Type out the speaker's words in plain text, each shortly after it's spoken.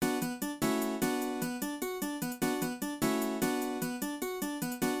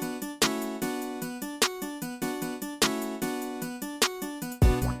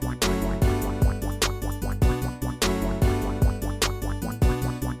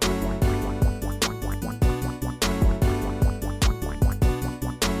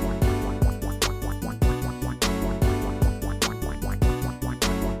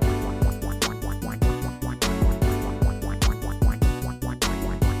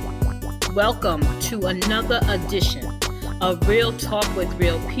Welcome to another edition of Real Talk with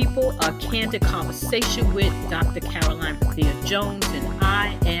Real People, a candid conversation with Dr. Caroline Bethea Jones, and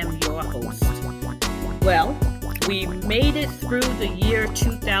I am your host. Well, we made it through the year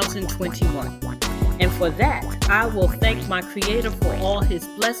 2021, and for that, I will thank my Creator for all His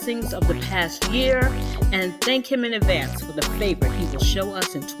blessings of the past year and thank Him in advance for the favor He will show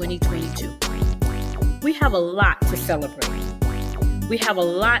us in 2022. We have a lot to celebrate. We have a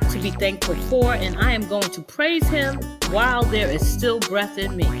lot to be thankful for, and I am going to praise Him while there is still breath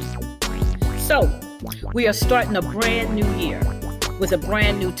in me. So, we are starting a brand new year with a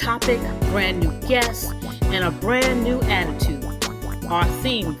brand new topic, brand new guests, and a brand new attitude. Our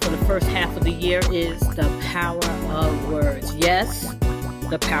theme for the first half of the year is the power of words. Yes,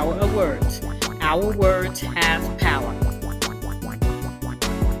 the power of words. Our words have power.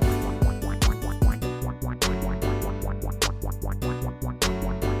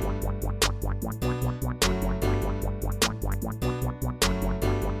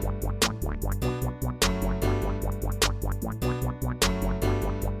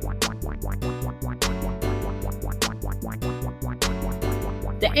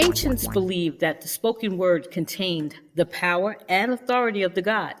 The ancients believed that the spoken word contained the power and authority of the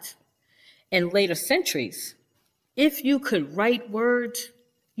gods. In later centuries, if you could write words,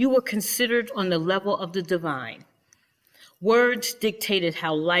 you were considered on the level of the divine. Words dictated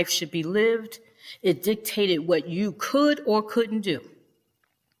how life should be lived. It dictated what you could or couldn't do.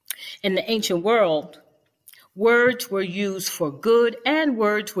 In the ancient world, words were used for good and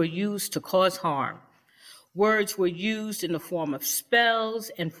words were used to cause harm. Words were used in the form of spells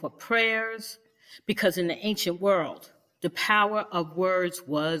and for prayers, because in the ancient world, the power of words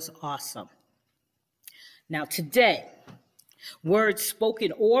was awesome. Now today, words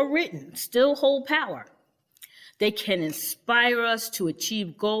spoken or written still hold power. They can inspire us to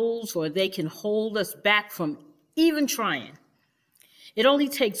achieve goals, or they can hold us back from even trying. It only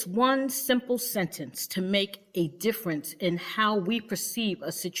takes one simple sentence to make a difference in how we perceive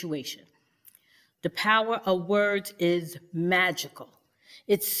a situation. The power of words is magical.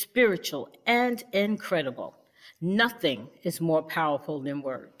 It's spiritual and incredible. Nothing is more powerful than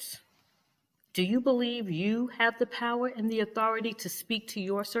words. Do you believe you have the power and the authority to speak to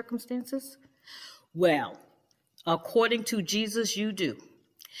your circumstances? Well, according to Jesus, you do.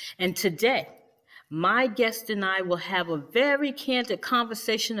 And today, my guest and I will have a very candid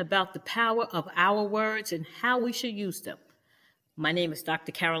conversation about the power of our words and how we should use them. My name is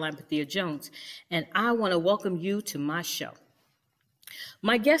Dr. Caroline Bethea Jones, and I want to welcome you to my show.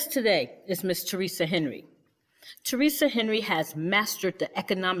 My guest today is Ms. Teresa Henry. Teresa Henry has mastered the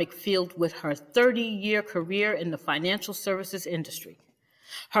economic field with her 30-year career in the financial services industry.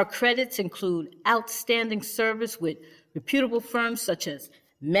 Her credits include outstanding service with reputable firms such as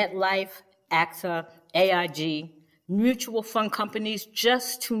MetLife, AXA, AIG, mutual fund companies,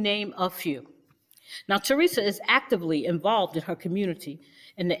 just to name a few. Now, Teresa is actively involved in her community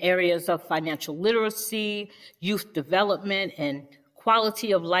in the areas of financial literacy, youth development, and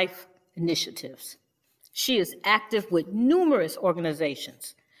quality of life initiatives. She is active with numerous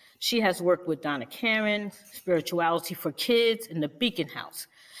organizations. She has worked with Donna Karan, Spirituality for Kids, and the Beacon House,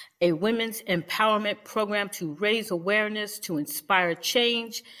 a women's empowerment program to raise awareness, to inspire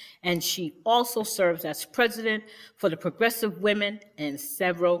change, and she also serves as president for the Progressive Women in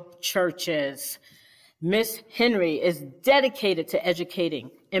several churches. Ms. Henry is dedicated to educating,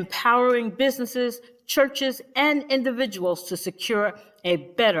 empowering businesses, churches, and individuals to secure a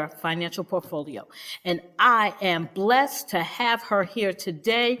better financial portfolio. And I am blessed to have her here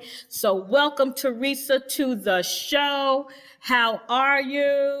today. So welcome, Teresa, to the show. How are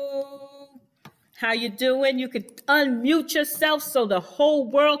you? How you doing? You can unmute yourself so the whole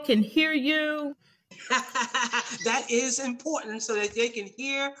world can hear you. That is important so that they can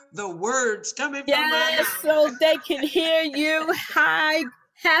hear the words coming from my mouth. So they can hear you. Hi,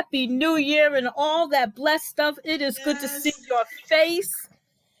 Happy New Year and all that blessed stuff. It is good to see your face.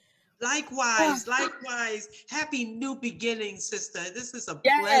 Likewise. Happy new beginnings, sister. This is a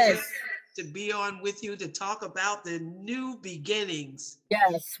pleasure to be on with you to talk about the new beginnings.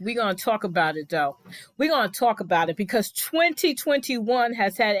 Yes, we're going to talk about it, though. We're going to talk about it because 2021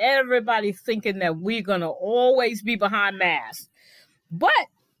 has had everybody thinking that we're going to always be behind masks. But,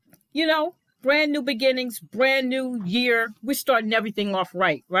 you know, brand new beginnings, brand new year. We're starting everything off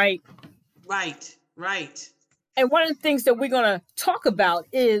right? Right. And one of the things that we're going to talk about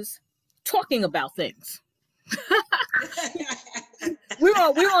is talking about things. We're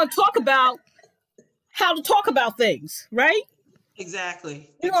going to talk about how to talk about things, right? Exactly.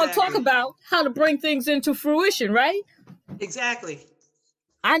 We're going to talk about how to bring things into fruition, right? Exactly.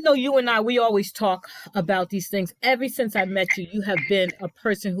 I know you and we always talk about these things. Ever since I met you, you have been a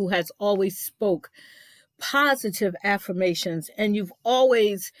person who has always spoke positive affirmations, and you've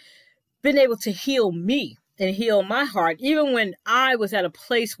always been able to heal me and heal my heart, even when I was at a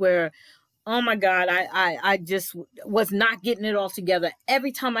place where, oh my God, I just was not getting it all together.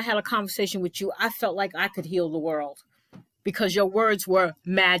 Every time I had a conversation with you, I felt like I could heal the world because your words were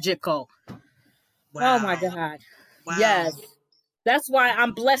magical. Oh my Wow. God. Wow. Yes. That's why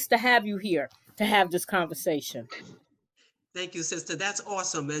I'm blessed to have you here to have this conversation. Thank you, sister. That's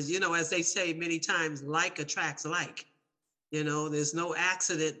awesome. As you know, as they say many times, like attracts like. You know, there's no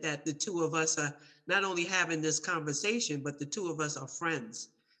accident that the two of us are not only having this conversation, but the two of us are friends,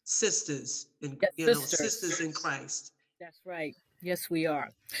 sisters, and Yes, sisters sisters. in Christ. That's right. Yes, we are.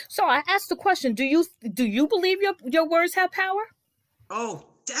 So I asked the question: do you believe your words have power? Oh,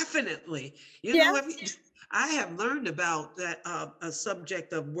 definitely. You Yeah. know, I have learned about that a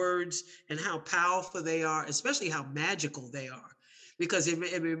subject of words and how powerful they are, especially how magical they are, because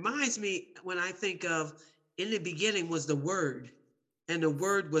it reminds me when I think of in the beginning was the Word, and the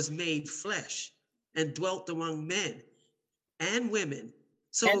Word was made flesh and dwelt among men and women. And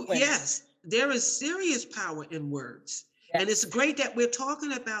So, women. yes, there is serious power in words. And it's Yes. great that we're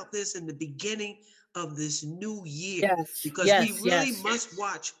talking about this in the beginning of this new year Yes. because we Yes. really Yes. must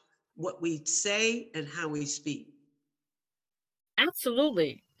watch what we say and how we speak.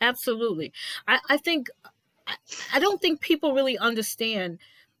 Absolutely. Absolutely. I think I, I don't think people really understand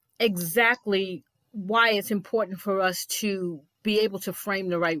exactly why it's important for us to be able to frame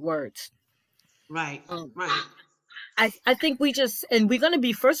the right words. Right, Um, right. I think we just, and we're going to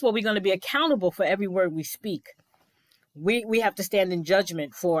be, first of all, we're going to be accountable for every word we speak. We have to stand in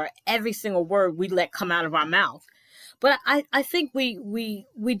judgment for every single word we let come out of our mouth. But I think we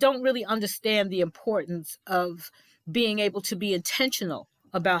don't really understand the importance of being able to be intentional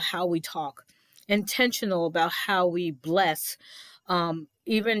about how we talk, intentional about how we bless,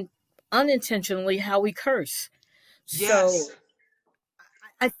 even unintentionally how we curse. So Yes.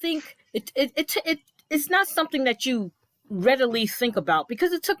 I think it's not something that you readily think about,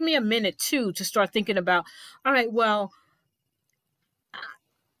 because it took me a minute too to start thinking about, all right, well,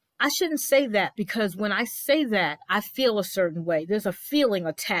 I shouldn't say that because when I say that, I feel a certain way. There's a feeling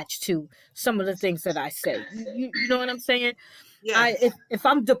attached to some of the things that I say. You know what I'm saying? I Yes. if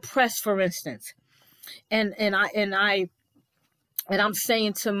I'm depressed, for instance, and I'm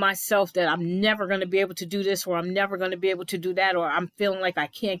saying to myself that I'm never going to be able to do this, or I'm never going to be able to do that, or I'm feeling like I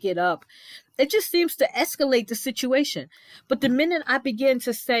can't get up, it just seems to escalate the situation. But the minute I begin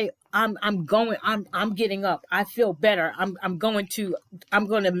to say I'm getting up, I feel better, I'm going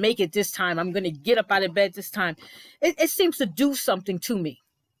to make it this time, I'm going to get up out of bed this time, it seems to do something to me.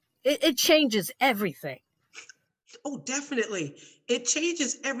 It changes everything. Oh, definitely. It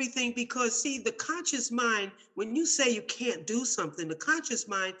changes everything because, see, the conscious mind, when you say you can't do something, the conscious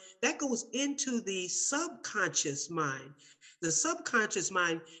mind, that goes into the subconscious mind. The subconscious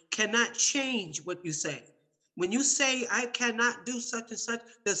mind cannot change what you say. When you say, I cannot do such and such,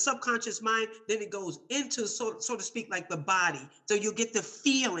 the subconscious mind, then it goes into, so to speak, like the body. So you get the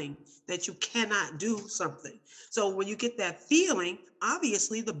feeling that you cannot do something. So when you get that feeling,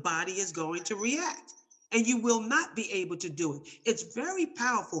 obviously the body is going to react and you will not be able to do it. It's very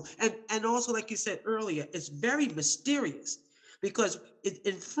powerful. And also, like you said earlier, it's very mysterious because it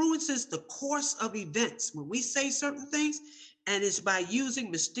influences the course of events when we say certain things, and it's by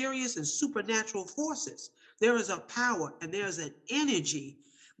using mysterious and supernatural forces. There is a power and there's an energy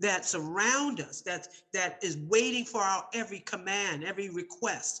that surround us, that is waiting for our every command, every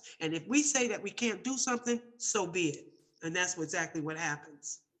request. And if we say that we can't do something, so be it. And that's exactly what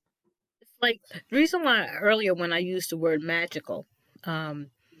happens. Like, the reason why earlier when I used the word magical,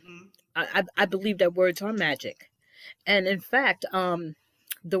 um, Mhm. I believe that words are magic. And in fact,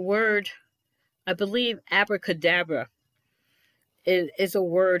 the word, I believe, abracadabra is a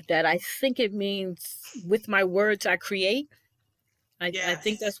word that I think it means, with my words I create. I think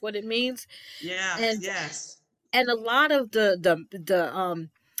Yes. that's what it means. Yes, And yes, a lot of the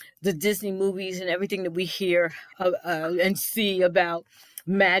Disney movies and everything that we hear and see about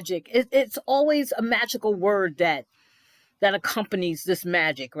magic, it's always a magical word that accompanies this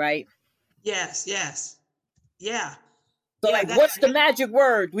magic, right? yes, yes. Yeah, So, yeah, like, what's the magic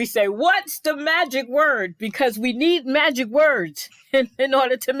word? We say, what's the magic word? Because we need magic words in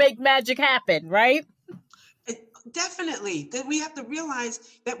order to make magic happen, right? definitely. Then we have to realize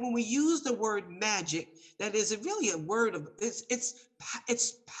that when we use the word magic, that is really a word of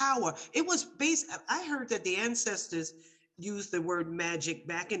it's power. It was based. I heard that the ancestors used the word magic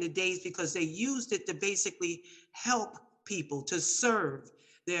back in the days because they used it to basically help people to serve.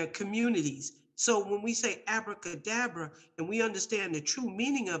 their communities. So when we say abracadabra and we understand the true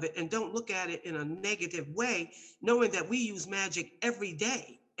meaning of it and don't look at it in a negative way, knowing that we use magic every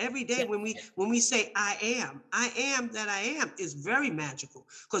day. Every day Yeah. when we say I am that I am is very magical.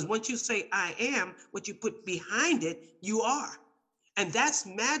 Because once you say I am, what you put behind it, you are. And that's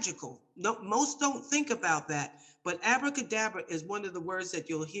magical. No, most don't think about that. But abracadabra is one of the words that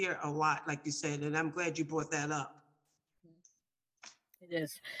you'll hear a lot, like you said, and I'm glad you brought that up. It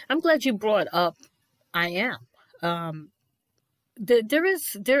is. I'm glad you brought up I am. Um, there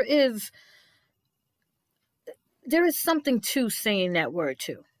is there is something to saying that word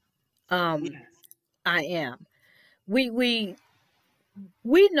too. Um, Yes. I am. We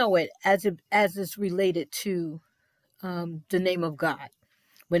we know it as it's related to the name of God.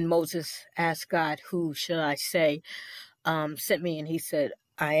 When Moses asked God, "Who should I say sent me?" and he said,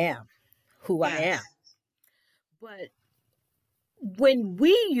 "I am who I am." Yes. But when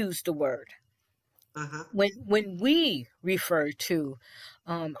we use the word, Uh-huh. when we refer to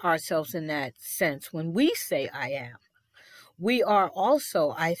ourselves in that sense, when we say "I am," we are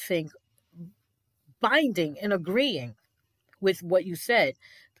also, I think, binding and agreeing with what you said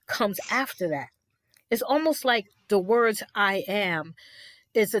comes after that. It's almost like the words I am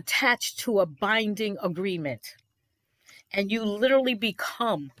is attached to a binding agreement. And you literally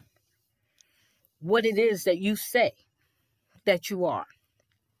become what it is that you say that you are,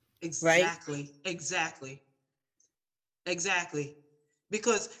 right? Exactly. Exactly. Exactly.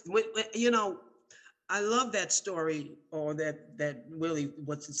 Because I love that story, or that really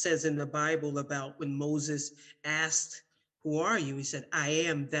what it says in the Bible about when Moses asked, "Who are you?" He said, "I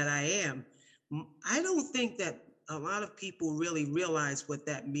am that I am." I don't think that a lot of people really realize what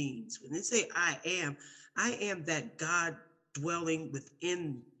that means. When they say I am that God dwelling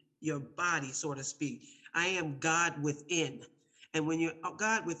within your body, so to speak. I am God within. And when you're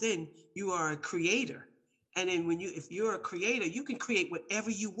God within, you are a creator. And then if you're a creator, you can create whatever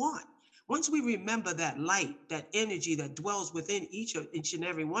you want. Once we remember that light, that energy that dwells within each and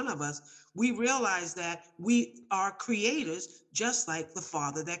every one of us, we realize that we are creators, just like the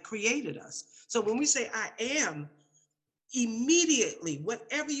Father that created us. So when we say I am, immediately,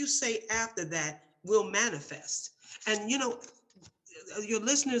 whatever you say after that will manifest. And your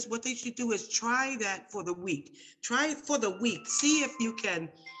listeners, what they should do is try that for the week. Try it for the week. See if you can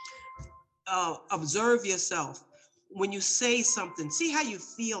observe yourself when you say something. See how you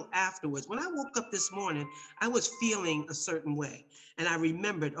feel afterwards. When I woke up this morning, I was feeling a certain way. And I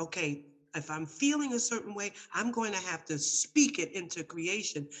remembered, okay, if I'm feeling a certain way, I'm going to have to speak it into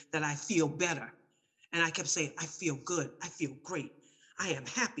creation that I feel better. And I kept saying, I feel good. I feel great. I am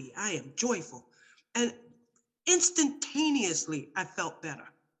happy. I am joyful. And instantaneously, I felt better.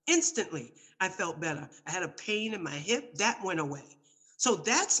 Instantly, I felt better. I had a pain in my hip, that went away. So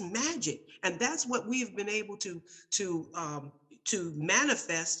that's magic, and that's what we've been able to to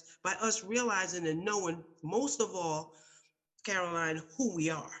manifest by us realizing and knowing, most of all, Caroline, who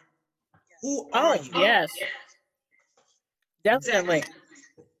we are. Who are Oh, you? yes, Exactly. definitely.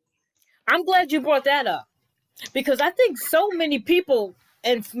 I'm glad you brought that up because I think so many people,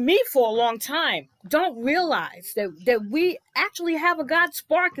 and me for a long time, don't realize that we actually have a God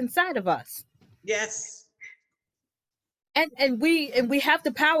spark inside of us. Yes. And we have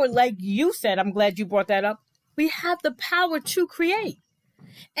the power, like you said. I'm glad you brought that up. We have the power to create.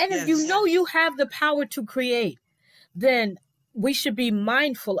 And if you Yes. know you have the power to create, then we should be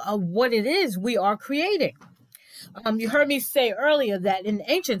mindful of what it is we are creating. You heard me say earlier that in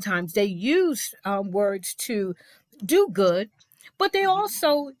ancient times they used words to do good, but they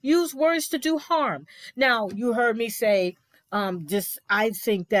also use words to do harm. Now, you heard me say just I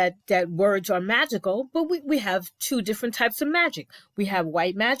think that words are magical, but we have two different types of magic. We have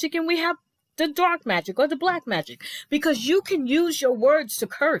white magic and we have the dark magic or the black magic, because you can use your words to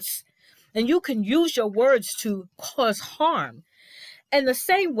curse and you can use your words to cause harm. And the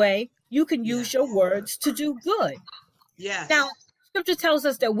same way, you can use Yes. your words to do good. Yes. Now, scripture tells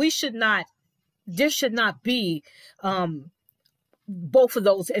us that there should not be both of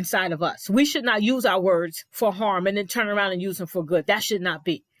those inside of us. We should not use our words for harm and then turn around and use them for good. That should not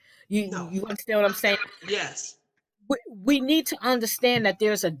be. No. You understand what I'm saying? Yes. We need to understand that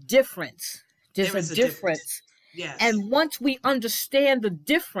there's a difference. There's There a is a difference. difference. Yes. And once we understand the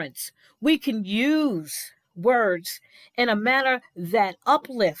difference, we can use words in a manner that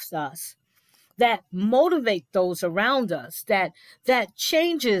uplifts us, that motivate those around us, that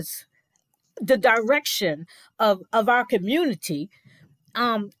changes the direction of our community,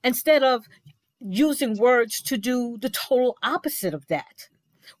 instead of using words to do the total opposite of that.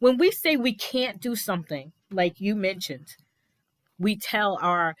 When we say we can't do something, like you mentioned, we tell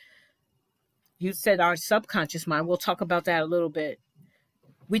our, you said our subconscious mind, we'll talk about that a little bit.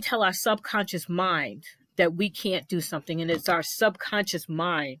 We tell our subconscious mind that we can't do something, and it's our subconscious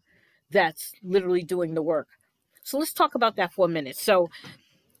mind that's literally doing the work. So let's talk about that for a minute. So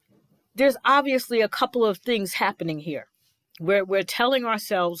there's obviously a couple of things happening here. We're telling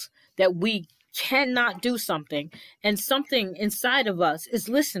ourselves that we cannot do something, and something inside of us is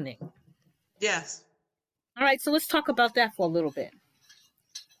listening. Yes. All right, so let's talk about that for a little bit.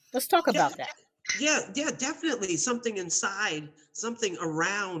 Let's talk Yeah. about that. Yeah, definitely. Something inside, something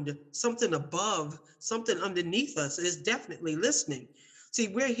around, something above, something underneath us is definitely listening. See,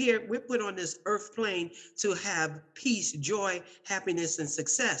 we're here, we're put on this earth plane to have peace, joy, happiness, and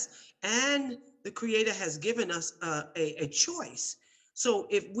success. And the Creator has given us a choice. So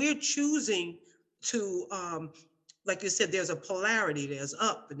if we're choosing to, like you said, there's a polarity, there's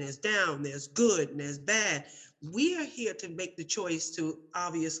up and there's down, there's good and there's bad. We are here to make the choice to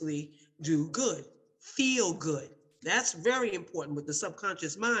obviously do good, feel good. That's very important with the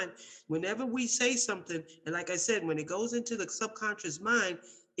subconscious mind. Whenever we say something, and like I said, when it goes into the subconscious mind,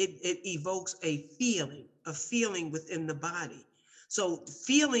 it evokes a feeling within the body. So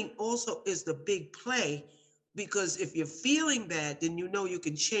feeling also is the big play, because if you're feeling bad, then you know you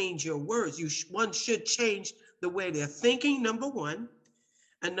can change your words. One should change the way they're thinking, number one.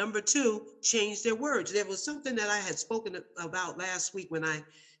 And number two, change their words. There was something that I had spoken about last week when I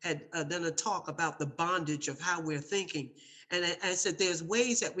had done a talk about the bondage of how we're thinking. And I said there's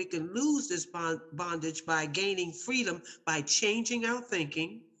ways that we can lose this bondage by gaining freedom by changing our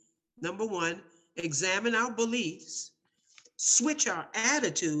thinking. Number one, examine our beliefs, switch our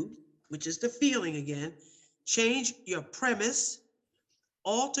attitude, which is the feeling again, change your premise,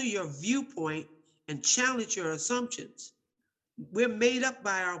 alter your viewpoint, and challenge your assumptions. We're made up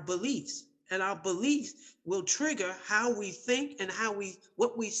by our beliefs, and our beliefs will trigger how we think and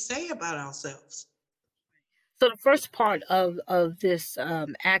what we say about ourselves. So the first part of this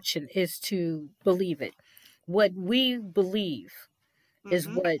action is to believe it. What we believe is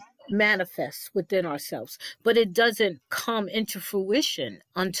Mm-hmm. what manifests within ourselves, but it doesn't come into fruition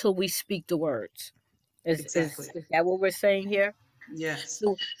until we speak the words. Exactly. Is that what we're saying here? Yes.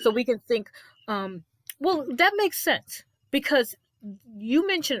 So we can think, um, well, that makes sense because you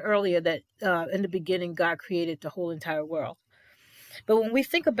mentioned earlier that in the beginning God created the whole entire world. But when we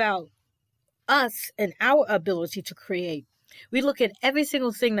think about us and our ability to create, we look at every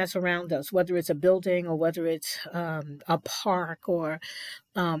single thing that's around us, whether it's a building or whether it's a park or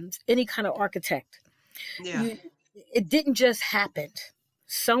any kind of architect. Yeah. You, it didn't just happen.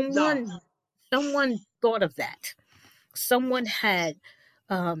 No. Someone thought of that. Someone had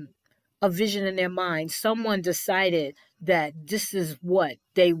um, a vision in their mind. Someone decided that this is what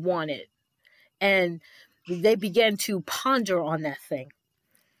they wanted, and they began to ponder on that thing.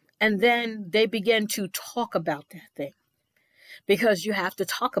 And then they began to talk about that thing because you have to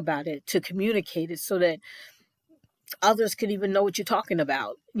talk about it to communicate it so that others can even know what you're talking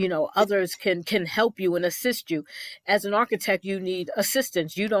about. You know, others can help you and assist you. As an architect, you need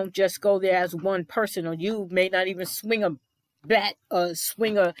assistance. You don't just go there as one person, or you may not even swing a bat or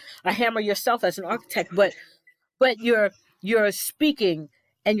swing a hammer yourself as an architect, but you're speaking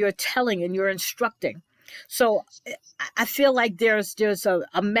and you're telling and you're instructing. So I feel like there's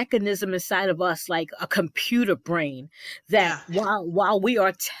a mechanism inside of us, like a computer brain, that Yeah. while we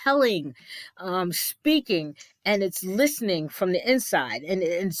are telling, speaking, and it's listening from the inside, and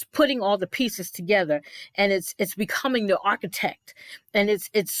it's putting all the pieces together, and it's becoming the architect, and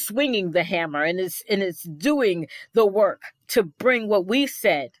it's swinging the hammer, and it's doing the work to bring what we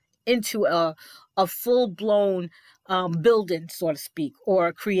said into a full blown building, so to speak, or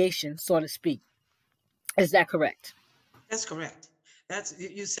a creation, so to speak. Is that correct? That's correct. That's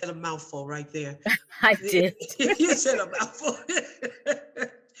you said a mouthful right there. I did. You said a mouthful.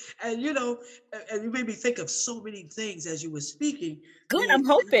 And and you made me think of so many things as you were speaking. Good. The I'm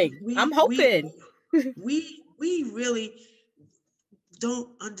hoping. I'm we we hoping. we really don't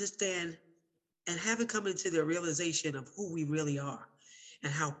understand and haven't come into the realization of who we really are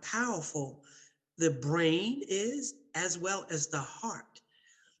and how powerful the brain is as well as the heart.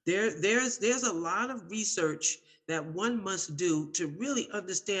 There's a lot of research that one must do to really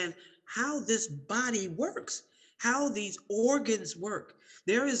understand how this body works, how these organs work.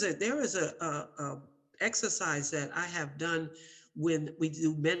 There is a exercise that I have done when we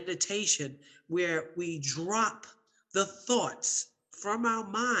do meditation, where we drop the thoughts from our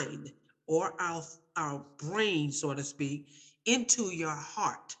mind or our brain, so to speak, into your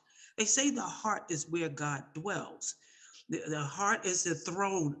heart. They say the heart is where God dwells. The heart is the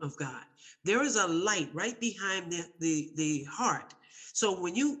throne of God. There is a light right behind the heart. So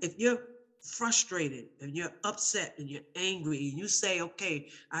if you're frustrated and you're upset and you're angry and you say, okay,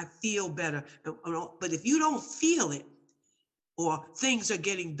 I feel better, but if you don't feel it, or things are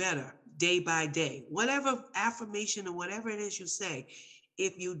getting better day by day, whatever affirmation or whatever it is you say,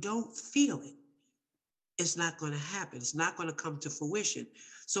 if you don't feel it, it's not going to happen. It's not going to come to fruition.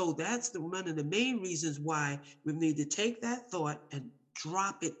 So that's one of the main reasons why we need to take that thought and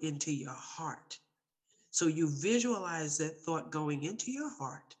drop it into your heart. So you visualize that thought going into your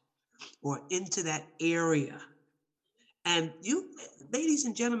heart or into that area. And you, ladies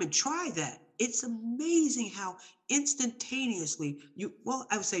and gentlemen, try that. It's amazing how instantaneously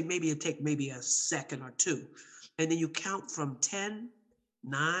I would say maybe it take maybe a second or two. And then you count from 10,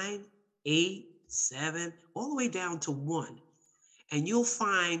 9, 8, 7, all the way down to 1. And you'll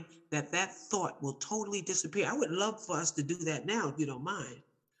find that thought will totally disappear. I would love for us to do that now, if you don't mind.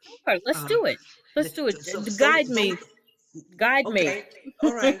 Sure, let's do it. Let's do it. Guide me. Guide me. Okay.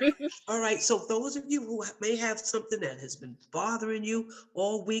 All right. All right. So those of you who may have something that has been bothering you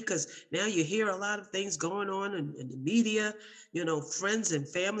all week, because now you hear a lot of things going on in the media, friends and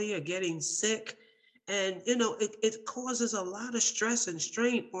family are getting sick. And, it causes a lot of stress and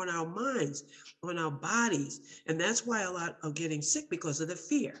strain on our minds, on our bodies. And that's why a lot are getting sick, because of the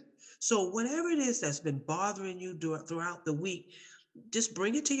fear. So whatever it is that's been bothering you throughout the week, just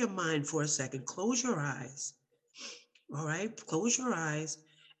bring it to your mind for a second. Close your eyes. All right, close your eyes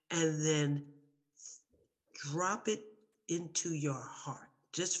and then drop it into your heart.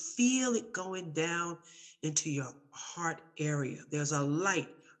 Just feel it going down into your heart area. There's a light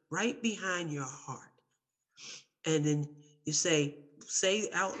right behind your heart. And then you say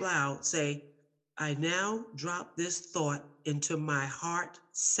out loud, say, I now drop this thought into my heart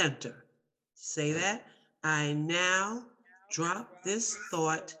center. Say that. I now drop this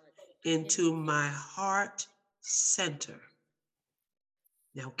thought into my heart center.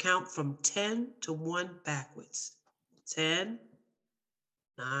 Now count from 10 to 1 backwards. 10,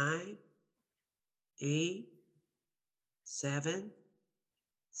 9, 8, 7,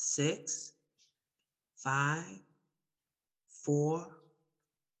 6, 5, 4,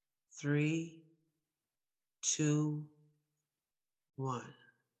 3, 2, 1.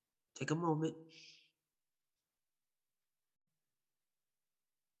 Take a moment.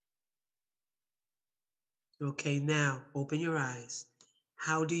 Okay, now open your eyes.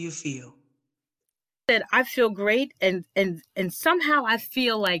 How do you feel? I feel great, and somehow I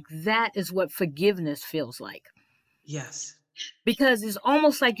feel like that is what forgiveness feels like. Yes. Because it's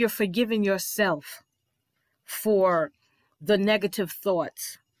almost like you're forgiving yourself for the negative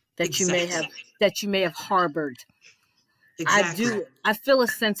thoughts that you may have harbored. Exactly. I feel a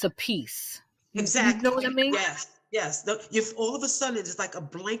sense of peace. Exactly. You know what I mean? Yes. All of a sudden, it's like a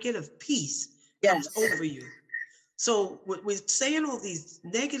blanket of peace comes Yes. over you. So we're saying all these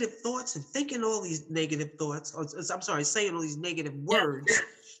negative thoughts and thinking all these negative thoughts, saying all these negative words.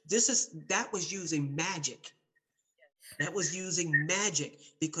 That was using magic. That was using magic,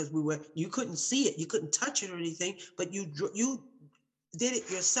 because you couldn't see it, you couldn't touch it or anything, but you did it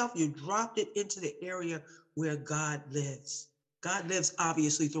yourself. You dropped it into the area where God lives. God lives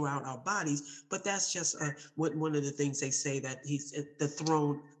obviously throughout our bodies, but that's just one of the things they say, that he's the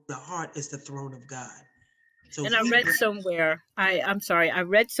throne. The heart is the throne of God. So and I read somewhere, I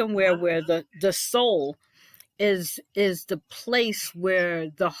read somewhere where the soul is the place where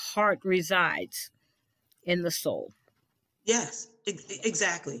the heart resides, in the soul. Yes,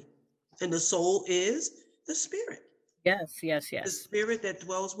 exactly. And the soul is the spirit. Yes. The spirit that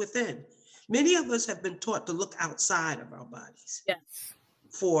dwells within. Many of us have been taught to look outside of our bodies Yes.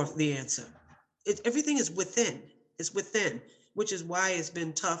 for the answer. Everything is within. It's within, which is why it's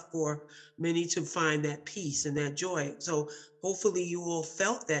been tough for many to find that peace and that joy. So hopefully you all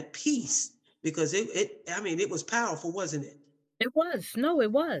felt that peace, because it was powerful, wasn't it? It was. No,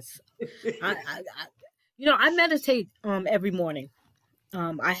 it was. I meditate every morning.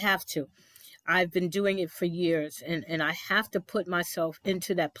 I have to. I've been doing it for years, and I have to put myself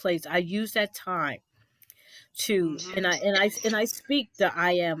into that place. I use that time to, and I speak the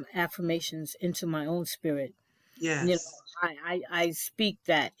I am affirmations into my own spirit. Yes. I speak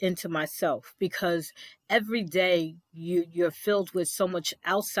that into myself, because every day you're filled with so much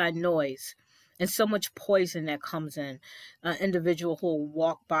outside noise and so much poison that comes in. Individual who will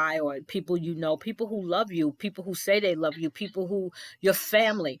walk by, or people people who love you, people who say they love you, people who, your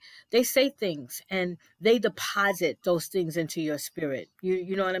family, they say things and they deposit those things into your spirit.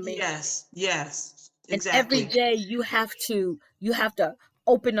 You know what I mean? Yes, And every exactly. day you have to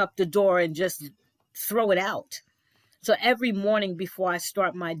open up the door and just throw it out. So every morning before I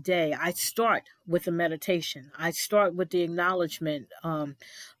start my day, I start with a meditation. I start with the acknowledgement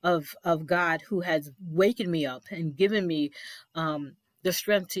of God, who has wakened me up and given me the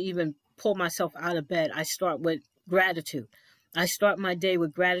strength to even pull myself out of bed. I start with gratitude. I start my day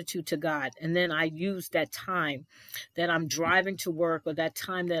with gratitude to God. And then I use that time that I'm driving to work, or that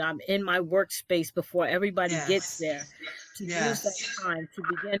time that I'm in my workspace before everybody gets Yes. there, to use that Yes. time to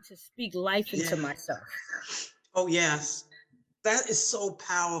begin to speak life into Yeah. myself. Oh, yes. That is so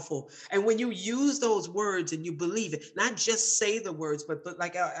powerful. And when you use those words and you believe it, not just say the words, but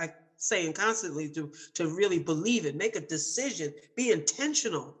like I saying constantly, to really believe it, make a decision, be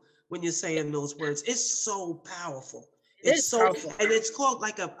intentional when you're saying those words. It's so powerful. It It's is so, powerful. and it's called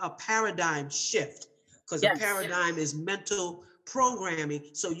like a paradigm shift, because a Yes. paradigm is mental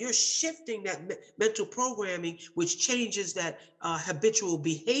programming. So you're shifting that mental programming, which changes that habitual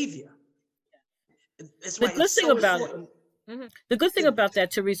behavior. That's The why good it's thing so about it, important. the good thing It, about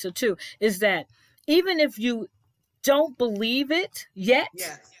that, Teresa, too, is that even if you don't believe it yet,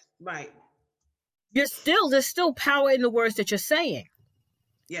 yes, right. there's still power in the words that you're saying.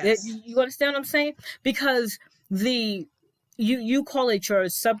 Yes. You understand what I'm saying? Because the you call it your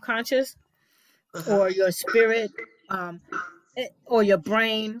subconscious Uh-huh. or your spirit, um, or your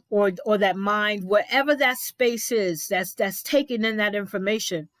brain, or that mind, wherever that space is that's taking in that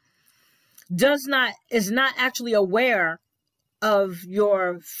information, does not is not actually aware of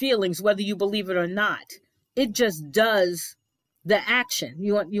your feelings, whether you believe it or not. It just does the action.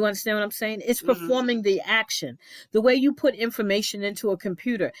 You understand what I'm saying? It's Mm-hmm. performing the action. The way you put information into a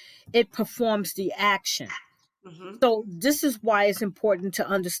computer, it performs the action. Mm-hmm. So this is why it's important to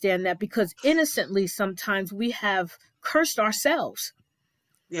understand that, because innocently sometimes we have cursed ourselves,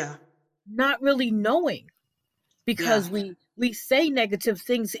 Yeah. not really knowing, Yeah. because we say negative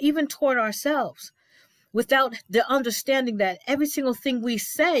things even toward ourselves, without the understanding that every single thing we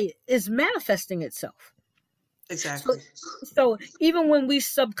say is manifesting itself. So, Exactly. so even when we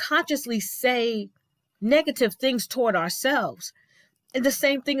subconsciously say negative things toward ourselves, and the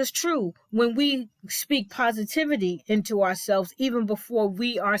same thing is true when we speak positivity into ourselves, even before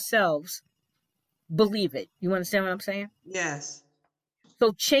we ourselves believe it. You understand what I'm saying? Yes.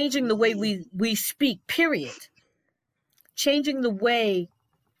 So changing the way Mm-hmm. we speak, period. Changing the way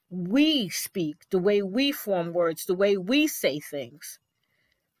we speak, the way we form words, the way we say things,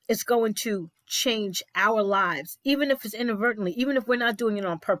 it's going to change our lives, even if it's inadvertently, even if we're not doing it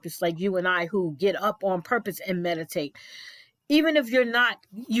on purpose, like you and I, who get up on purpose and meditate. Even if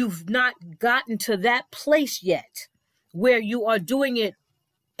you've not gotten to that place yet where you are doing it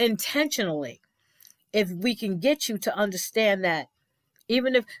intentionally, if we can get you to understand that,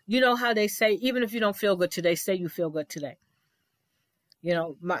 even if, you know how they say, even if you don't feel good today, say you feel good today.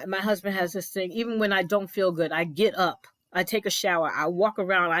 My husband has this thing, even when I don't feel good, I get up, I take a shower, I walk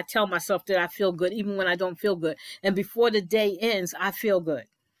around, I tell myself that I feel good, even when I don't feel good. And before the day ends, I feel good.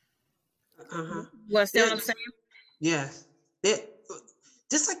 Uh-huh. You understand what I'm It, saying? yes. It,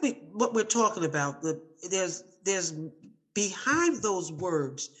 just like what we're talking about, there's behind those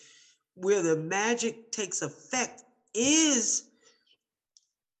words where the magic takes effect is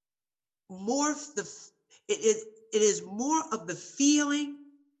more of the it is more of the feeling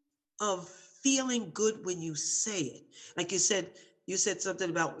of feeling good when you say it. Like you said something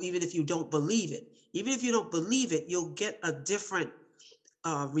about even if you don't believe it. Even if you don't believe it, you'll get a different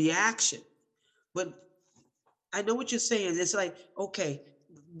reaction. But I know what you're saying. It's like, okay,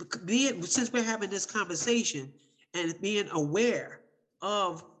 since we're having this conversation and being aware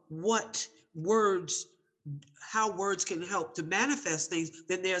of what words, how words can help to manifest things,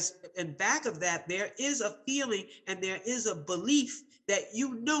 then there's, in back of that, there is a feeling and there is a belief that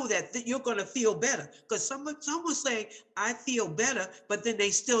you know that you're going to feel better. Because someone's saying, I feel better, but then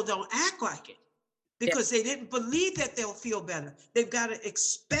they still don't act like it Yeah. because they didn't believe that they'll feel better. They've got to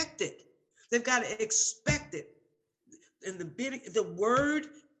expect it. They've got to expect it. And the word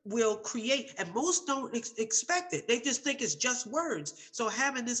will create, and most don't expect it. They just think it's just words. So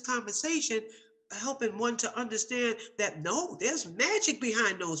having this conversation, helping one to understand that no, there's magic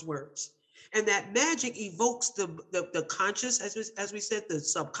behind those words. And that magic evokes the conscious, as we said, the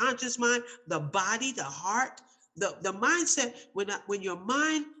subconscious mind, the body, the heart, the mindset. When your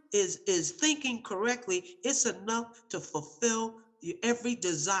mind is thinking correctly, it's enough to fulfill every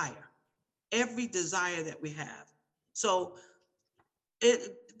desire that we have. So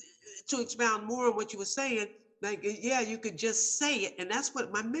it, to expound more on what you were saying, like, yeah, you could just say it. And that's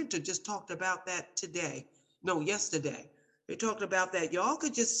what my mentor just talked about that today. No, yesterday. They talked about that. Y'all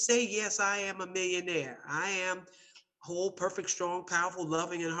could just say, yes, I am a millionaire. I am whole, perfect, strong, powerful,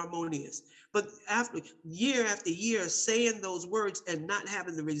 loving, and harmonious. But after year saying those words and not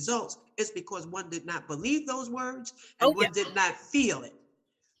having the results, it's because one did not believe those words and Oh yeah. one did not feel it.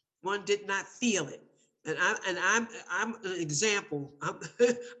 One did not feel it. I'm an example.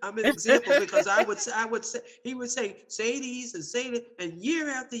 I'm an example because I would say he would say these and say that and year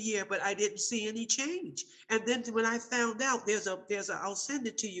after year, but I didn't see any change. And then when I found out there's a I'll send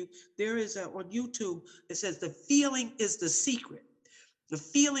it to you. There is a on YouTube. It says the feeling is the secret. The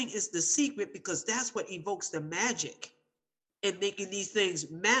feeling is the secret because that's what evokes the magic in making these things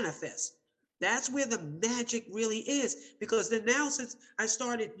manifest. That's where the magic really is. Because then now since I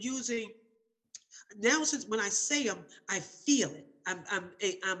started using now since when I say them, I feel it.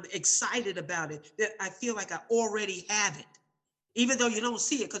 I'm excited about it. That I feel like I already have it, even though you don't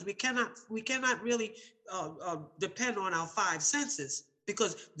see it, because we cannot really depend on our five senses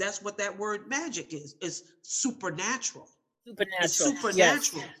because that's what that word magic is. It's supernatural. It's Supernatural. Yes.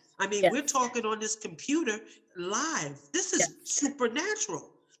 supernatural. I mean, we're Yes. talking on this computer live. This is Yes.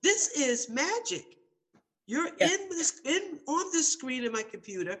 supernatural. This is magic. You're Yes. in on this screen in my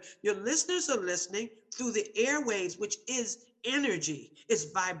computer. Your listeners are listening through the airwaves, which is energy, it's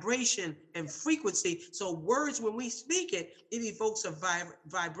vibration and frequency. So words, when we speak it, it evokes a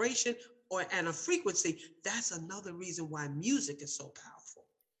vibration or and a frequency. That's another reason why music is so powerful.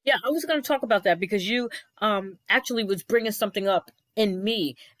 Yeah, I was going to talk about that because you actually was bringing something up in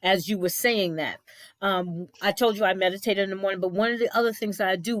me as you were saying that. I told you I meditate in the morning, but one of the other things that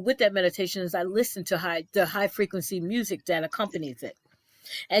I do with that meditation is I listen to the high frequency music that accompanies it.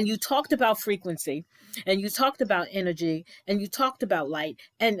 And you talked about frequency, and you talked about energy, and you talked about light,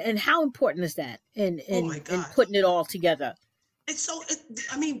 and how important is that in Oh my in God. putting it all together? It's so,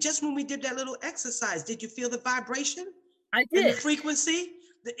 I mean, just when we did that little exercise, did you feel the vibration I and the did. frequency?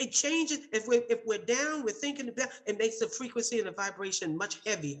 It changes. If we're down, we're thinking about it makes the frequency and the vibration much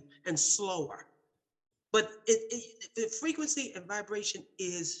heavier and slower. But the frequency and vibration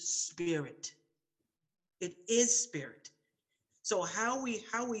is spirit. It is spirit. So how we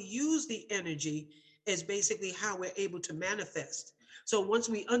use the energy is basically how we're able to manifest. So once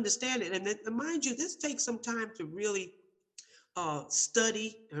we understand it, and then, and mind you, this takes some time to really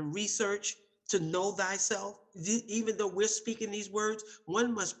study and research to know thyself. Even though we're speaking these words,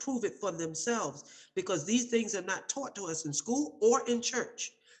 one must prove it for themselves because these things are not taught to us in school or in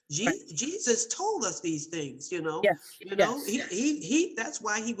church. Right. Jesus told us these things, Yes. Yes. he that's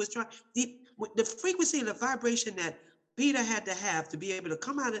why he was trying the frequency and the vibration that Peter had to have to be able to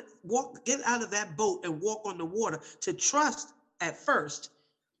come out and walk, get out of that boat and walk on the water to trust at first.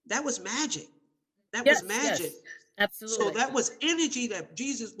 That was magic. That was Yes. magic. Yes. So Absolutely. that was energy that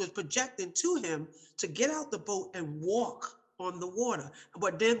Jesus was projecting to him to get out the boat and walk on the water.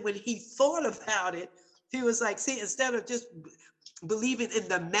 But then when he thought about it, he was like, see, instead of just believing in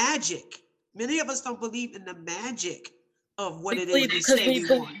the magic, many of us don't believe in the magic of what We it is believe we because say we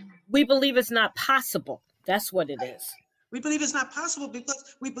want. we believe it's not possible. That's what it is. We believe it's not possible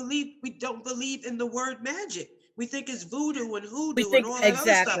because we don't believe in the word magic. We think it's voodoo and We hoodoo and think all that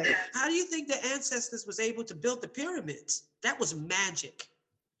other stuff. exactly. How do you think the ancestors was able to build the pyramids? That was magic.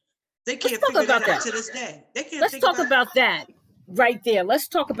 They Let's can't talk figure that about out that. to this day. They can't Let's think talk about it. about that right there. Let's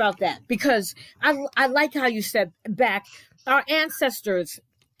talk about that because I like how you said back our ancestors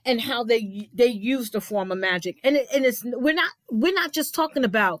and how they used a form of magic and it's we're not just talking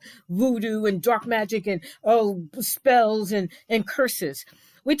about voodoo and dark magic and spells and curses.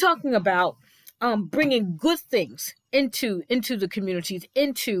 We're talking about bringing good things into the communities,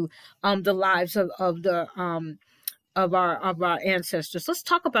 into the lives of our ancestors. Let's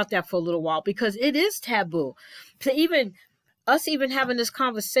talk about that for a little while because it is taboo to even us even having this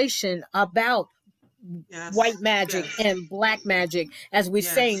conversation about white Yes, magic yes, and black magic as we're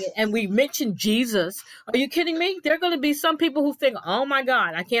saying it yes. and we mentioned Jesus. Are you kidding me? There are going to be some people who think, oh my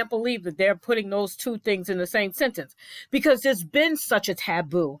God, I can't believe that they're putting those two things in the same sentence because there's been such a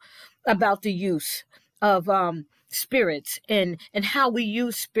taboo about the use of spirits and how we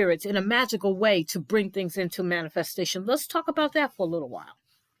use spirits in a magical way to bring things into manifestation. Let's talk about that for a little while.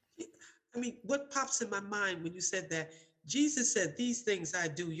 I mean, what pops in my mind when you said that? Jesus said, these things I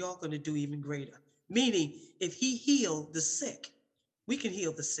do, y'all going to do even greater. Meaning, if he healed the sick, we can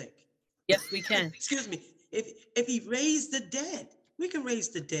heal the sick. Yes, we can. Excuse me. If he raised the dead, we can raise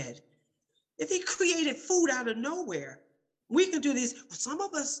the dead. If he created food out of nowhere, we can do this. Some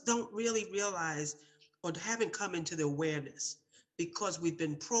of us don't really realize or haven't come into the awareness because we've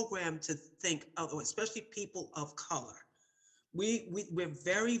been programmed to think of, especially people of color. We're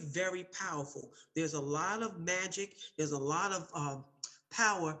very, very powerful. There's a lot of magic. There's a lot of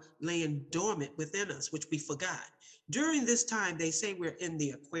power laying dormant within us, which we forgot. During this time, they say we're in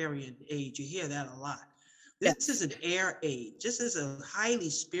the Aquarian age. You hear that a lot. This is Yes. an air age. This is a highly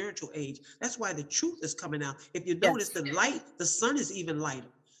spiritual age. That's why the truth is coming out. If you notice, Yes. the light, the sun is even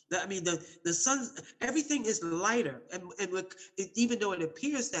lighter. I mean, the sun, everything is lighter. And even though it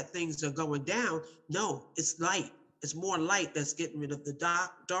appears that things are going down, no, it's light. It's more light that's getting rid of the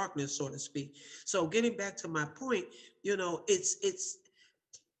darkness, so to speak. So getting back to my point,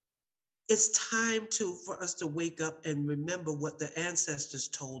 it's time for us to wake up and remember what the ancestors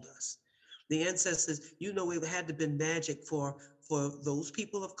told us. The ancestors, it had to been magic for those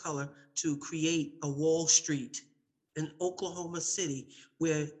people of color to create a Wall Street in Oklahoma City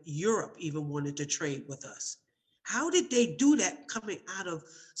where Europe even wanted to trade with us. How did they do that coming out of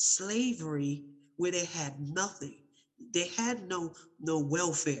slavery where they had nothing? They had no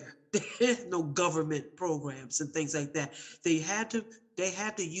welfare. They had no government programs and things like that. They had to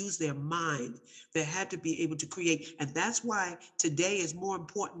use their mind. They had to be able to create. And that's why today is more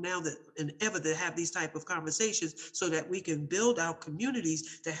important now than ever to have these type of conversations so that we can build our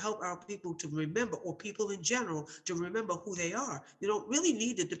communities to help our people to remember, or people in general to remember who they are. You don't really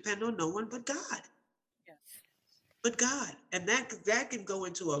need to depend on no one but God. Yes. But God. And that can go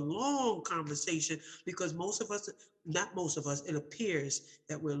into a long conversation because most of us, not most of us, it appears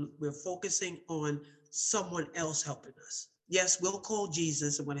that we're focusing on someone else helping us. Yes, we'll call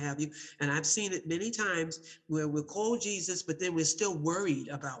Jesus and what have you. And I've seen it many times where we'll call Jesus, but then we're still worried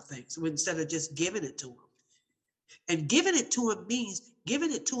about things instead of just giving it to him. And giving it to him means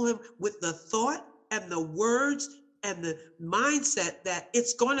giving it to him with the thought and the words and the mindset that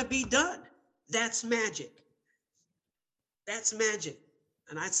it's going to be done. That's magic. That's magic.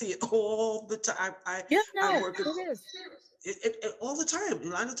 And I see it all the time. Yeah, I no, work it, it is. all the time. A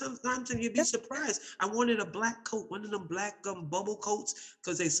lot of times you'd be Yep. surprised. I wanted a black coat, one of them black bubble coats,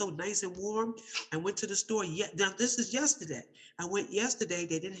 because they're so nice and warm. I went to the store. Now this is yesterday. I went yesterday.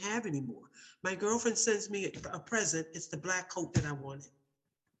 They didn't have any more. My girlfriend sends me a present. It's the black coat that I wanted.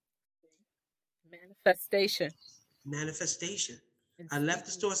 Manifestation Manifestation. and I left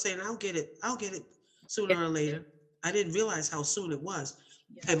the speaking. store saying, I'll get it Yeah. sooner or later. I didn't realize how soon it was.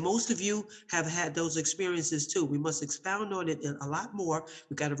 Yeah. And most of you have had those experiences too. We must expound on it a lot more.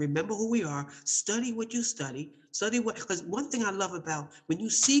 We got to remember who we are, study what you study what, because one thing I love about when you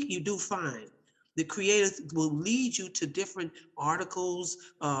seek, you do find. The creators will lead you to different articles,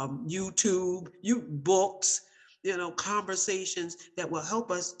 YouTube, books, conversations that will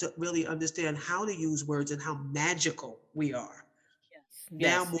help us to really understand how to use words and how magical we are Yes.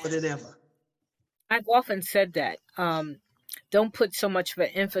 now Yes. more than ever. I've often said that. Don't put so much of an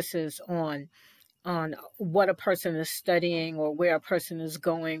emphasis on what a person is studying or where a person is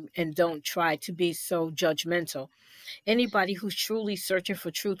going, and don't try to be so judgmental. Anybody who's truly searching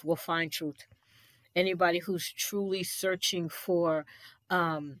for truth will find truth. Anybody who's truly searching for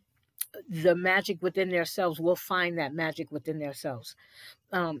um, the magic within themselves will find that magic within themselves.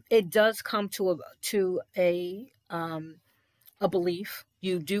 It does come to a belief.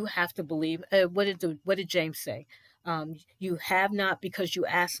 You do have to believe. What did James say? You have not because you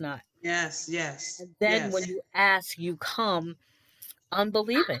ask not. Yes, yes, And then yes, when you ask, you come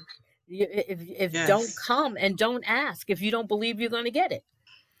unbelieving. If don't yes. come and don't ask, if you don't believe you're going to get it.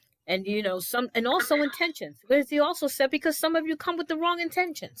 And and also intentions. Because he also said, because some of you come with the wrong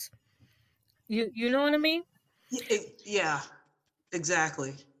intentions. You know what I mean? Yeah,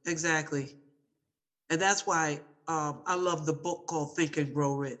 exactly, exactly. And that's why I love the book called Think and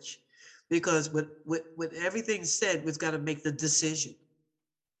Grow Rich, because with everything said, we've got to make the decision.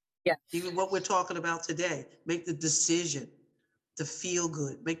 Yes. Even what we're talking about today, make the decision to feel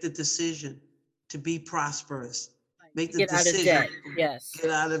good, make the decision to be prosperous, make To the get out of decision debt. Yes.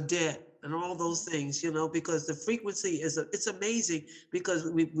 get out of debt and all those things, because the frequency it's amazing, because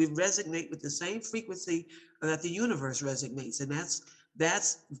we resonate with the same frequency that the universe resonates. And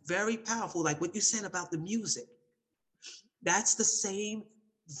that's very powerful. Like what you said about the music, that's the same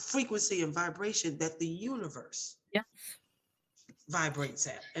frequency and vibration that the universe Yeah. vibrates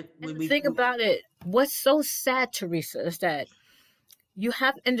at. And And when the thing about it, what's so sad, Teresa, is that you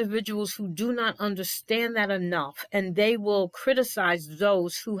have individuals who do not understand that enough, and they will criticize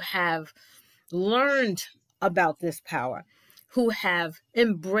those who have learned about this power, who have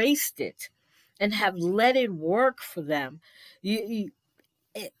embraced it and have let it work for them. It,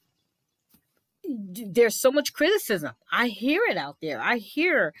 there's so much criticism. I hear it out there. I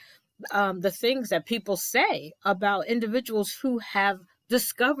hear the things that people say about individuals who have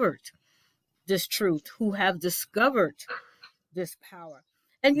discovered this truth, who have discovered this power.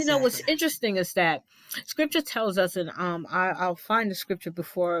 And what's exactly. interesting is that scripture tells us, and I'll find the scripture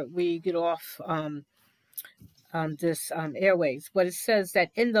before we get off this airways, but it says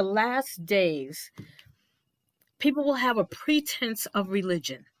that in the last days, people will have a pretense of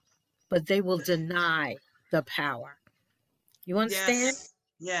religion, but they will deny the power. You understand? Yes.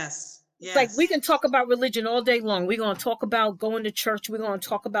 Yes. It's like we Yes. can talk about religion all day long. We're going to talk about going to church. We're going to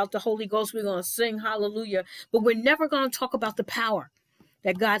talk about the Holy Ghost. We're going to sing hallelujah. But we're never going to talk about the power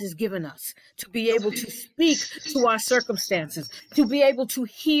that God has given us to be able to speak to our circumstances, to be able to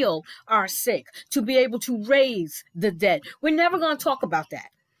heal our sick, to be able to raise the dead. We're never going to talk about that.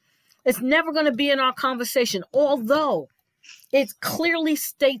 It's never going to be in our conversation, although it clearly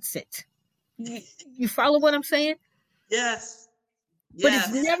states it. You follow what I'm saying? Yes. But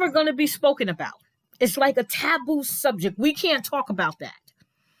it's Yes. never going to be spoken about. It's like a taboo subject. We can't talk about that.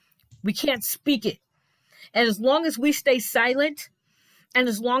 We can't speak it. And as long as we stay silent, and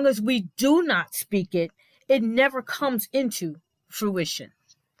as long as we do not speak it, it never comes into fruition.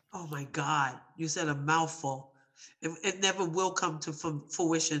 Oh my God, you said a mouthful. It never will come to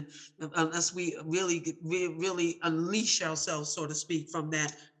fruition unless we really unleash ourselves, so to speak, from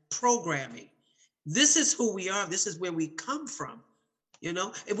that programming. This is who we are. This is where we come from. You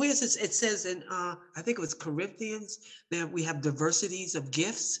know, it says in I think it was Corinthians that we have diversities of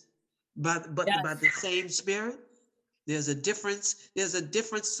gifts, but by Yes. the same Spirit. There's a difference. There's a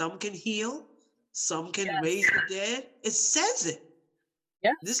difference. Some can heal, some can Yes. raise the dead. It says it.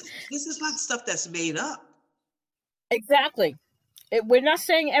 Yes. This is not stuff that's made up. Exactly. We're not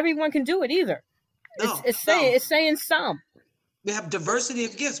saying everyone can do it either. No, no. It's saying some. We have diversity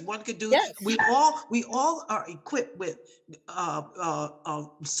of gifts. One could do. Yes. We all are equipped with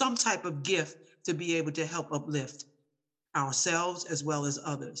some type of gift to be able to help uplift ourselves as well as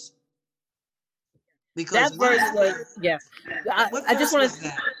others. Because That verse was, yeah. what I just verse want was to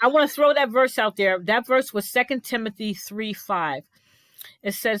that? I want to throw that verse out there. That verse was 2 Timothy 3:5.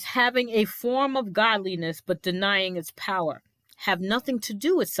 It says, having a form of godliness but denying its power. Have nothing to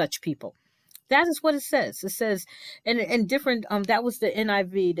do with such people. That is what it says. It says, and different. That was the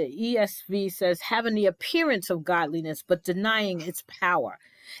NIV. The ESV says, having the appearance of godliness but denying its power.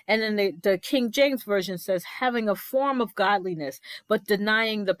 And then the King James version says, having a form of godliness but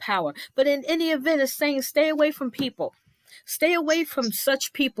denying the power. But in any event, it's saying, stay away from people. Stay away from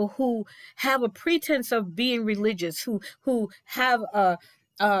such people who have a pretense of being religious, who have a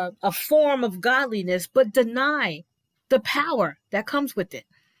form of godliness but deny the power that comes with it.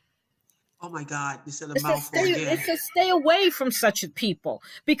 Oh my God, you said a It says mouthful again. stay away from such people,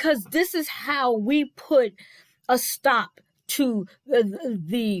 because this is how we put a stop to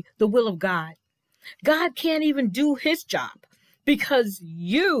the will of God. God can't even do his job because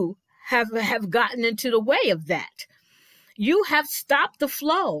you have gotten into the way of that. You have stopped the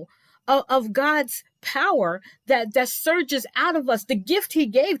flow of God's power that surges out of us, the gift he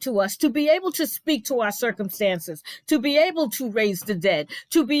gave to us to be able to speak to our circumstances, to be able to raise the dead,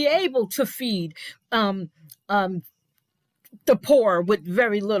 to be able to feed um, um, the poor with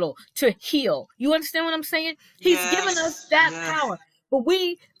very little, to heal. You understand what I'm saying? He's given us Yes, that yes. power, but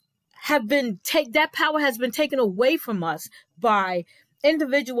we have been that power has been taken away from us by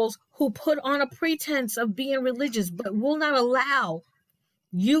individuals who put on a pretense of being religious but will not allow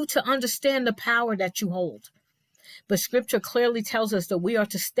you to understand the power that you hold. But scripture clearly tells us that we are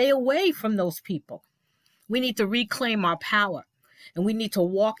to stay away from those people. We need to reclaim our power, and we need to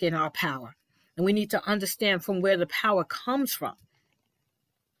walk in our power, and we need to understand from where the power comes from.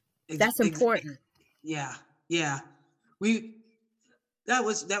 Ex- That's ex- important. yeah, yeah. We that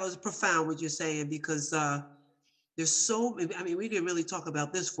was profound what you're saying, because there's so, I mean, we didn't really talk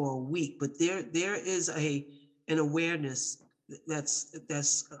about this for a week, but there is an awareness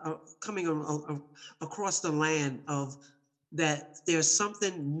that's coming across the land of that there's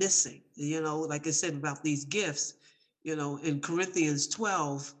something missing. You know, like I said about these gifts. You know, in Corinthians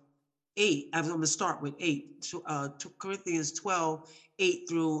 12, 8. I'm going to start with 8. To Corinthians 12, 8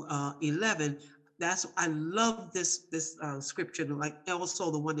 through 11. I love this scripture, like also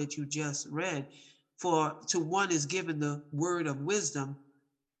the one that you just read. For to one is given the word of wisdom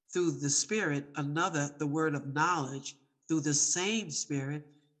through the Spirit, another the word of knowledge through the same Spirit,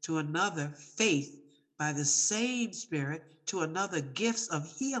 to another faith by the same Spirit, to another gifts of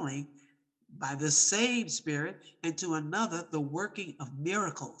healing by the same Spirit, and to another the working of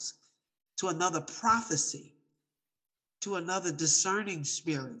miracles, to another prophecy, to another discerning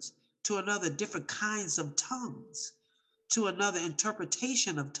spirits, to another different kinds of tongues, to another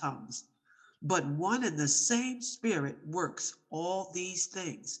interpretation of tongues. But one and the same Spirit works all these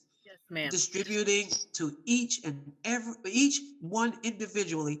things, Yes, ma'am. distributing to each one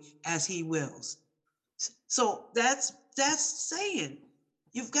individually as he wills. So that's saying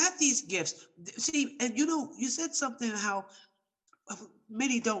You've got these gifts. See, and you know, you said something how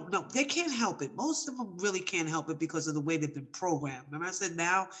many don't know. They can't help it. Most of them really can't help it because of the way they've been programmed. Remember, I said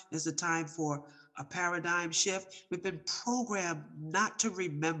now is the time for a paradigm shift. We've been programmed not to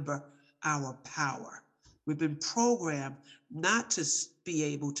remember our power. We've been programmed not to be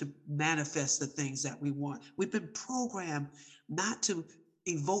able to manifest the things that we want. We've been programmed not to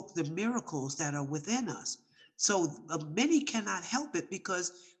evoke the miracles that are within us. So many cannot help it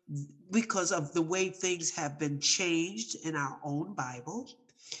because of the way things have been changed in our own Bible,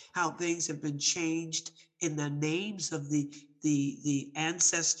 how things have been changed in the names of the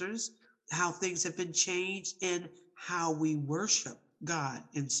ancestors, how things have been changed in how we worship God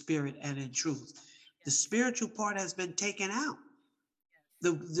in spirit and in truth. The spiritual part has been taken out.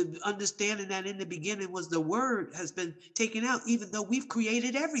 The understanding that in the beginning was the word has been taken out, even though we've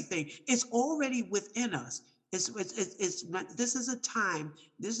created everything. It's already within us. It's not, this is a time,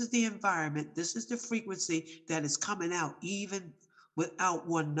 this is the environment, this is the frequency that is coming out even without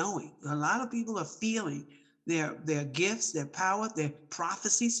one knowing. A lot of people are feeling their gifts, their power, their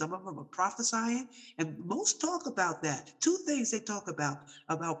prophecy. Some of them are prophesying, and most talk about that. Two things they talk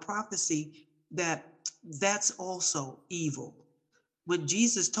about prophecy, that's also evil. When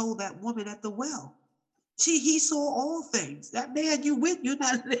Jesus told that woman at the well, he saw all things. That man you with, you're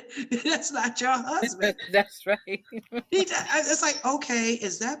not, that's not your husband. That's right. It's like, okay,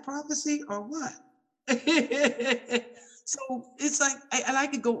 is that prophecy or what? So it's like, and I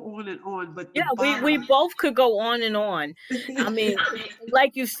could go on and on, but Yeah, we both could go on and on. I mean,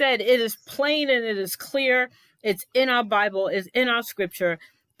 like you said, it is plain and it is clear. It's in our Bible, it's in our scripture.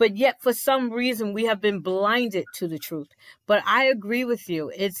 But yet, for some reason, we have been blinded to the truth. But I agree with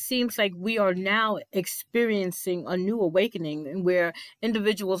you. It seems like we are now experiencing a new awakening where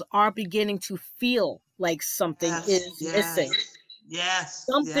individuals are beginning to feel like something is missing. Yes.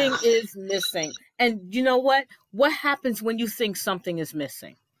 Something is missing. And you know what? What happens when you think something is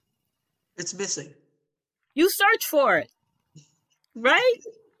missing? It's missing. You search for it, right?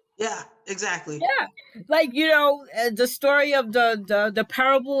 Yeah, exactly. Yeah. Like, you know, the story of the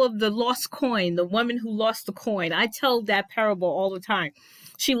parable of the lost coin, the woman who lost the coin. I tell that parable all the time.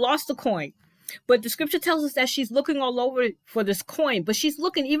 She lost the coin. But the scripture tells us that she's looking all over for this coin, but she's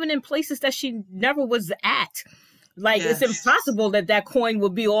looking even in places that she never was at. Like, yes. It's impossible that coin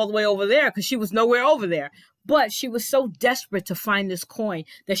would be all the way over there because she was nowhere over there. But she was so desperate to find this coin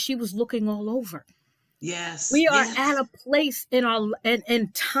that she was looking all over. Yes. We are at a place in our in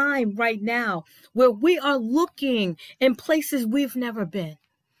time right now where we are looking in places we've never been.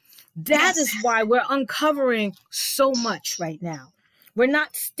 That is why we're uncovering so much right now. We're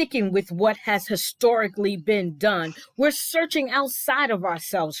not sticking with what has historically been done. We're searching outside of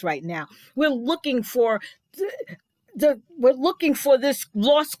ourselves right now. We're looking for we're looking for this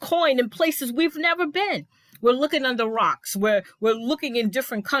lost coin in places we've never been. We're looking under rocks. We're looking in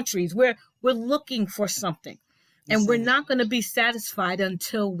different countries. We're looking for something. And we're not going to be satisfied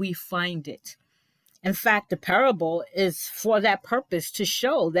until we find it. In fact, the parable is for that purpose, to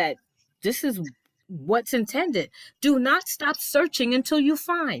show that this is what's intended. Do not stop searching until you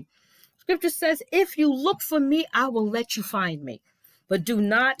find. Scripture says, if you look for me, I will let you find me. But do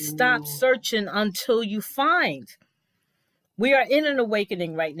not stop searching until you find. We are in an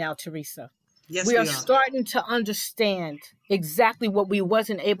awakening right now, Teresa. Yes, we are starting to understand exactly what we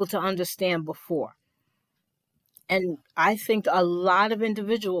wasn't able to understand before. And I think a lot of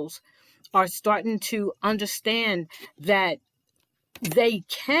individuals are starting to understand that they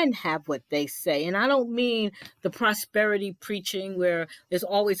can have what they say. And I don't mean the prosperity preaching where it's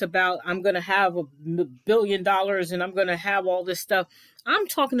always about, I'm going to have $1 billion and I'm going to have all this stuff. I'm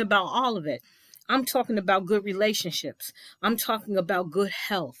talking about all of it. I'm talking about good relationships. I'm talking about good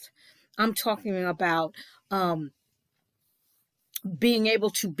health. I'm talking about being able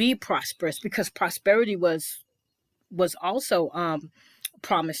to be prosperous, because prosperity was also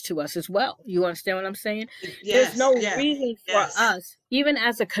promised to us as well. You understand what I'm saying? Yes, there's no reason for us, even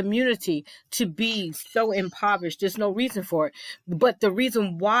as a community, to be so impoverished. There's no reason for it. But the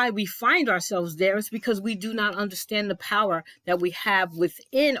reason why we find ourselves there is because we do not understand the power that we have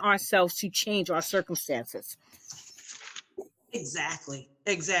within ourselves to change our circumstances. Exactly.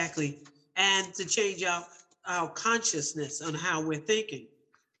 And to change our consciousness on how we're thinking,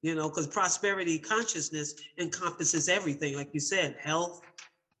 you know, because prosperity consciousness encompasses everything. Like you said, health,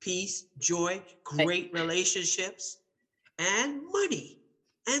 peace, joy, great relationships, and money.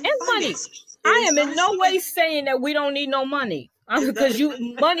 And money. I am in no way saying that we don't need no money. Because we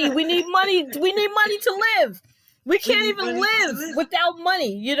need money. We need money to live. We can't even live without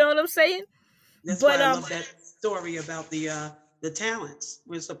money. You know what I'm saying? That's why I love that story about the the talents.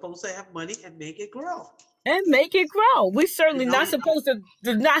 We're supposed to have money and make it grow. And make it grow. We certainly You know? not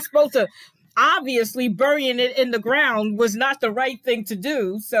supposed to obviously burying it in the ground was not the right thing to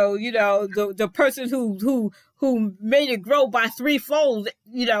do. So, the person who made it grow by threefold,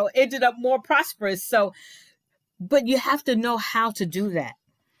 ended up more prosperous. So, but you have to know how to do that.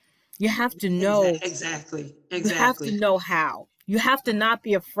 You have to know exactly. You have to know how. You have to not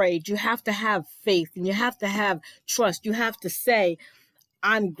be afraid. You have to have faith, and you have to have trust. You have to say,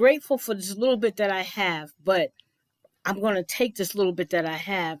 I'm grateful for this little bit that I have, but I'm going to take this little bit that I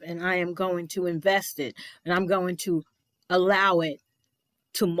have and I am going to invest it, and I'm going to allow it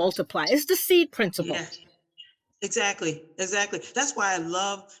to multiply. It's the seed principle. Yeah. Exactly. That's why I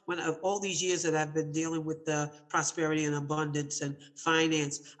love when all these years that I've been dealing with the prosperity and abundance and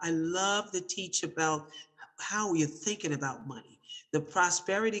finance, I love to teach about how you're thinking about money. The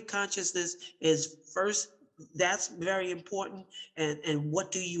prosperity consciousness is first, that's very important. And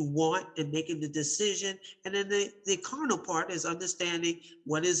what do you want, and making the decision. And then the carnal part is understanding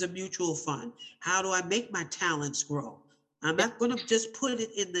what is a mutual fund. How do I make my talents grow? I'm not going to just put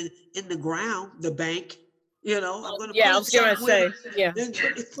it in the ground, the bank. I'm going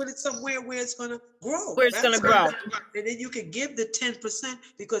to put it somewhere where it's going to grow. Where it's going to grow. And then you can give the 10%,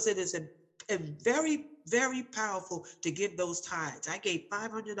 because it is a very, very powerful to give those tithes. I gave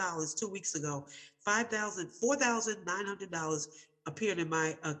 $500 2 weeks ago. $4,900 appeared in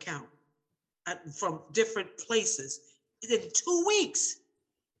my account from different places in 2 weeks.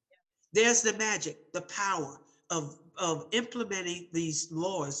 There's the magic, the power of implementing these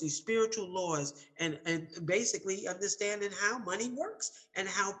laws, these spiritual laws, and basically understanding how money works and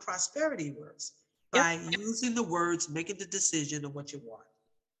how prosperity works by using the words, making the decision of what you want.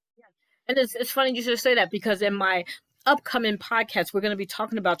 And it's funny you should say that, because in my upcoming podcast, we're going to be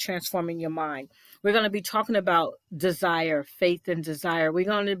talking about transforming your mind. We're going to be talking about desire, faith and desire. We're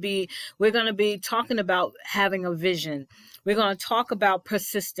going to be talking about having a vision. We're going to talk about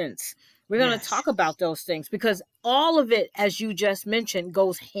persistence. We're going to talk about those things, because all of it, as you just mentioned,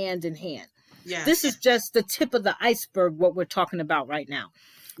 goes hand in hand. Yes. This is just the tip of the iceberg, what we're talking about right now.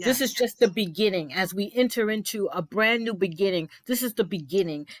 Yes. This is just the beginning. As we enter into a brand new beginning, this is the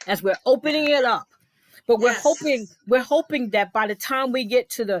beginning as we're opening it up. But we're hoping that by the time we get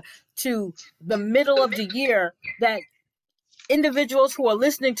to the middle of the year, that individuals who are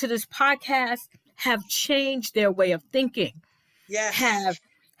listening to this podcast have changed their way of thinking. Yes.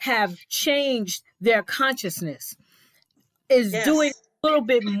 Have changed their consciousness, is doing a little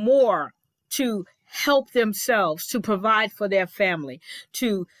bit more to help themselves, to provide for their family,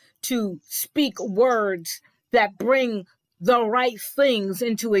 to speak words that bring the right things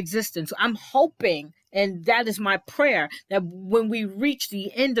into existence. I'm hoping, and that is my prayer, that when we reach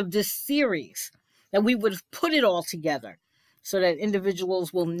the end of this series, that we would put it all together so that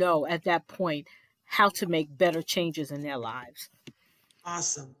individuals will know at that point how to make better changes in their lives.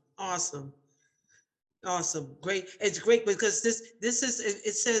 Awesome. Great. It's great because this is,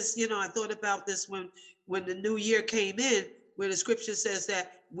 it says, I thought about this when the new year came in, where the scripture says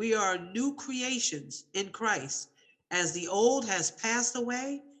that we are new creations in Christ, as the old has passed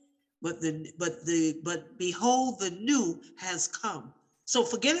away, but behold, the new has come. So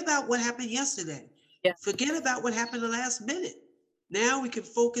forget about what happened yesterday. Yeah. Forget about what happened the last minute. Now we can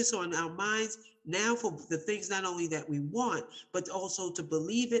focus on our minds now for the things not only that we want, but also to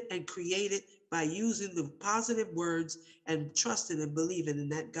believe it and create it by using the positive words and trusting and believing in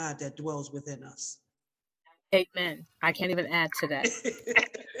that God that dwells within us. Amen. I can't even add to that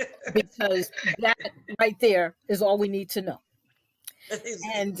because that right there is all we need to know.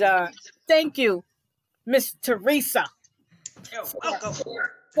 And thank you, Miss Teresa,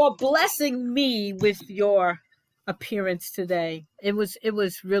 for blessing me with your appearance today. It was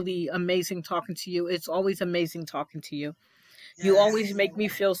really amazing talking to you. It's always amazing talking to you. Yes. You always make me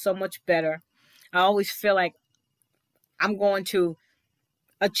feel so much better. I always feel like I'm going to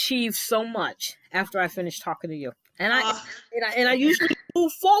achieve so much after I finish talking to you. And I usually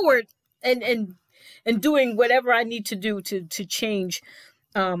move forward and doing whatever I need to do to change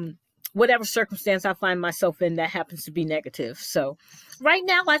whatever circumstance I find myself in that happens to be negative. So right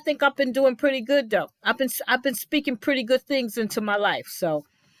now, I think I've been doing pretty good, though. I've been speaking pretty good things into my life. So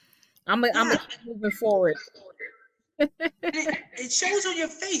I'm moving forward. It shows on your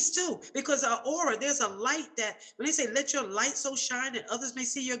face too, because our aura, there's a light that when they say let your light so shine that others may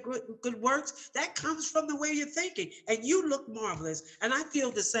see your good works, that comes from the way you're thinking. And you look marvelous. And I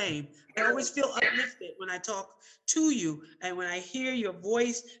feel the same. I always feel uplifted when I talk to you and when I hear your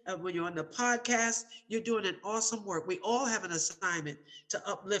voice, when you're on the podcast. You're doing an awesome work. We all have an assignment to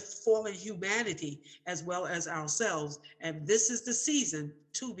uplift fallen humanity as well as ourselves. And this is the season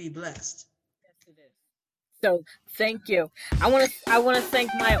to be blessed. Yes, it is. So thank you. I want to thank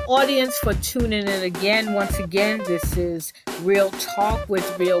my audience for tuning in again. Once again, this is Real Talk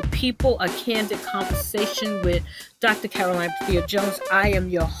with Real People, a candid conversation with Dr. Caroline Bethea Jones. I am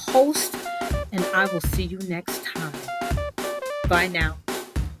your host, and I will see you next time. Bye now.